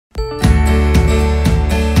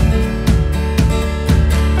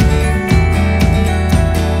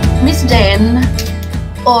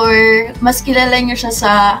or mas kilala nyo siya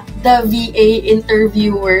sa The VA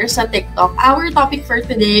Interviewer sa TikTok. Our topic for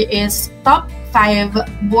today is top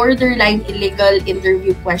 5 borderline illegal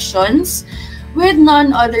interview questions with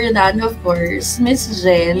none other than, of course, Miss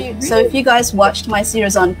Jen. So if you guys watched my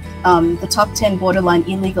series on the top 10 borderline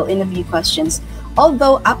illegal interview questions,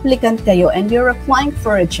 although applicant kayo and you're applying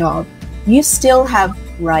for a job, you still have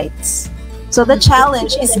rights. So the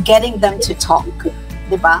challenge is getting them to talk,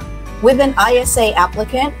 diba? With an ISA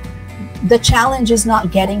applicant, the challenge is not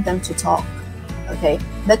getting them to talk, okay?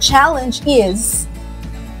 The challenge is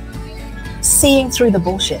seeing through the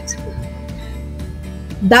bullshit.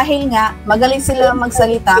 Dahil nga, magaling sila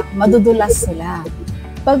magsalita, madudulas sila.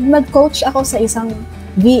 Pag nag-coach ako sa isang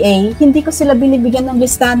VA, hindi ko sila binibigyan ng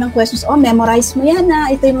listahan ng questions. Oh, memorize mo yan na.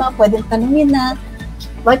 Ito yung mga pwedeng tanungin na.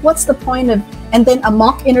 Like, what's the point of, and then a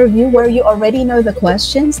mock interview where you already know the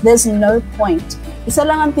questions? There's no point. Isa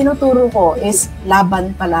lang ang tinuturo ko is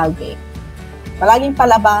laban palagi. Palaging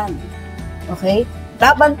palaban. Okay?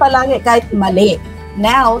 Laban palagi kahit mali.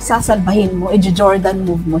 Now, sasalbahin mo, i-Jordan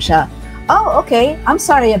move mo siya. Oh, okay. I'm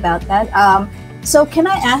sorry about that. So can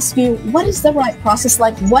I ask you, what is the right process?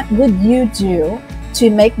 Like, what would you do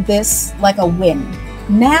to make this like a win?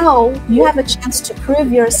 Now, you have a chance to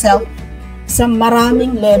prove yourself sa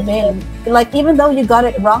maraming level. Like, even though you got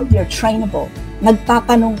it wrong, you're trainable.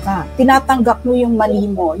 Nagtatanong ka, tinatanggap mo yung mali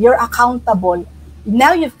mo, you're accountable.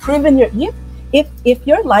 Now you've proven if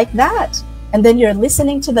you're like that, and then you're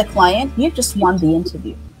listening to the client, you just won the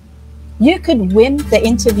interview. You could win the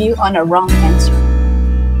interview on a wrong answer.